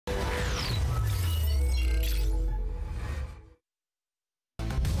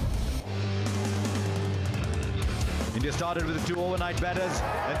India started with the two overnight batters,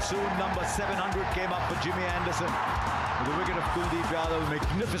 and soon number 700 came up for Jimmy Anderson. With the wicket of Kuldeep Yadav,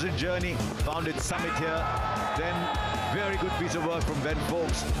 magnificent journey, found its summit here. Then very good piece of work from Ben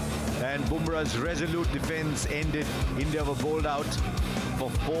Foakes, and Bumrah's resolute defence ended. India were bowled out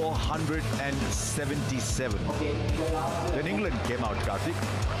for 477. Then England came out, Karthik,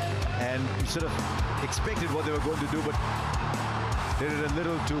 and you sort of expected what they were going to do, but they did it a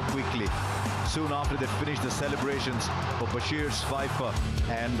little too quickly. Soon after they finished the celebrations for Bashir's 5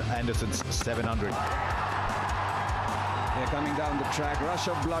 and Anderson's 700. They're coming down the track, rush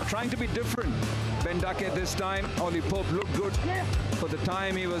of blood, trying to be different. Ben Duckett this time. Ollie Pope looked good for the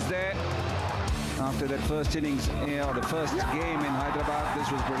time he was there. After that first innings, or the first game in Hyderabad, this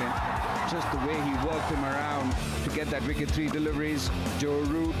was brilliant. Just the way he worked him around to get that wicket, 3 deliveries. Joe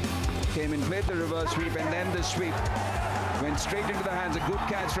Root came in, played the reverse sweep, and then the sweep went straight into the hands. A good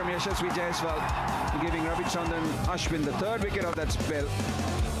catch from Yashasvi Jaiswal, giving Ravichandran Ashwin the 3rd wicket of that spell.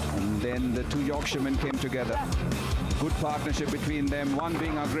 And then the 2 Yorkshiremen came together. Good partnership between them, one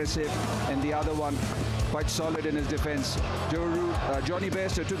being aggressive and the other one quite solid in his defence. Johnny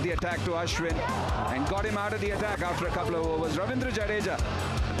Bairstow took the attack to Ashwin and got him out of the attack after a couple of overs. Ravindra Jadeja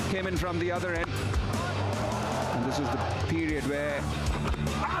came in from the other end. And this was the period where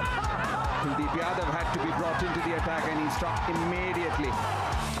Kuldeep Yadav had to be brought into the attack, and he struck immediately.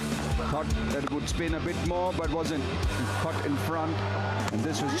 Thought that it would spin a bit more, but wasn't. Caught in front, and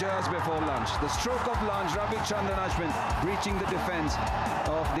this was just before lunch. The stroke of lunch, Ravichandran Ashwin breaching the defence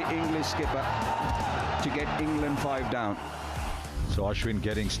of the English skipper to get England 5 down. So Ashwin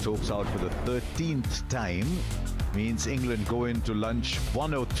getting Stokes out for the 13th time means England go into lunch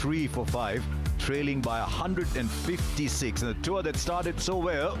 103 for 5, trailing by 156. And the tour that started so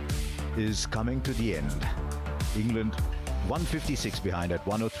well is coming to the end. England 156 behind at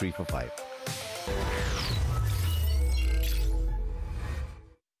 103 for 5.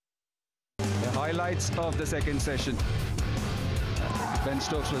 The highlights of the second session. Ben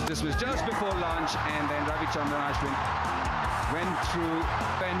Stokes this was just before lunch, and then Ravichandran Ashwin went through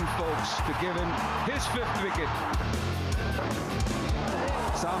Ben Foakes to give him his 5th wicket.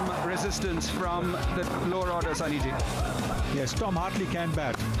 Some resistance from the lower order, Sunnyji. Yes, Tom Hartley can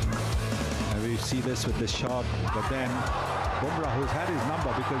bat. And we see this with the shot, but then Bumrah, who's had his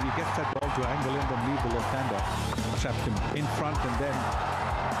number because he gets that ball to angle in and leave the left-hander, trapped him in front, and then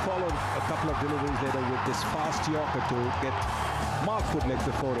followed a couple of deliveries later with this fast Yorker to get Mark would leg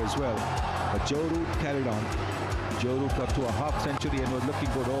before as well. But Joe Root carried on. Joe Root got to a half-century and was looking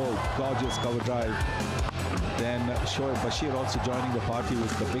good. Oh, gorgeous cover drive. Then Shoaib Bashir also joining the party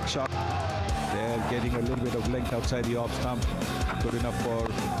with the big shot. They're getting a little bit of length outside the off stump. Good enough for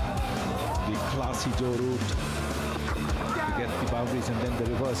the classy Joe Root to get the boundaries, and then the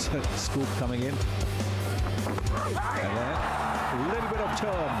reverse scoop coming in. And then a little bit of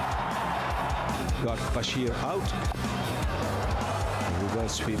turn. Got Bashir out.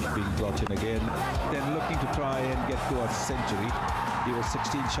 Reverse sweep being brought in again. Then looking to try and get to a century. He was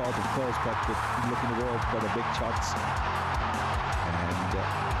 16 short, of course, but looking to go for the big shots. And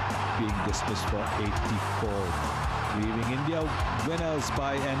being dismissed for 84. Leaving India winners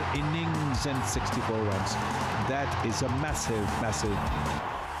by an innings and 64 runs. That is a massive, massive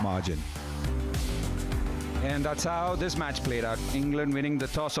margin. And that's how this match played out. England winning the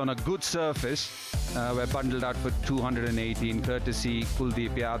toss on a good surface. Were bundled out for 218, courtesy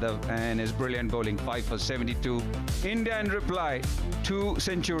Kuldeep Yadav and his brilliant bowling, 5 for 72. India in reply, 2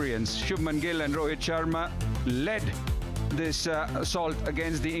 centurions, Shubman Gill and Rohit Sharma, led this assault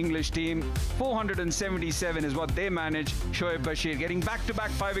against the English team. 477 is what they managed. Shoaib Bashir getting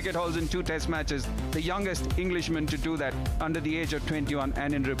back-to-back 5-wicket hauls in 2 test matches. The youngest Englishman to do that under the age of 21.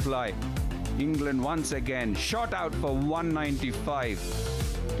 And in reply, England once again shot out for 195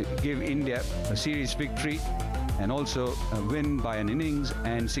 to give India a series victory and also a win by an innings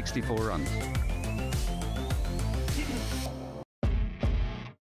and 64 runs.